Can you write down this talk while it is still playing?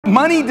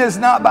Money does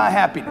not buy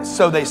happiness,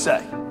 so they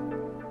say.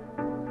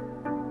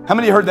 How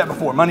many heard that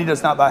before? Money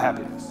does not buy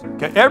happiness.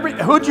 Okay,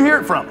 who'd you hear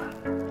it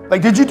from?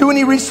 Like, did you do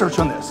any research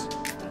on this?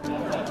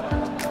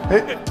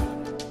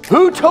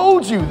 Who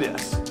told you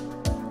this?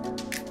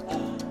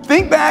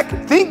 Think back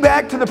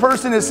to the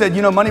person that said,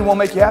 you know, money won't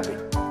make you happy.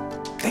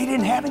 They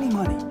didn't have any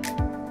money.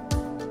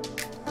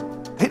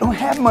 They don't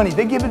have money.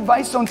 They give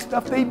advice on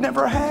stuff they've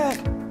never had.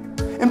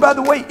 And by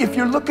the way, if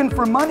you're looking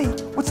for money,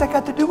 what's that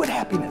got to do with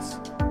happiness?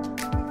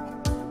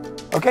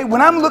 Okay,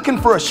 when I'm looking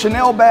for a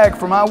Chanel bag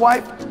for my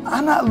wife,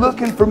 I'm not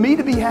looking for me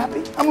to be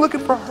happy. I'm looking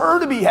for her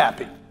to be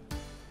happy.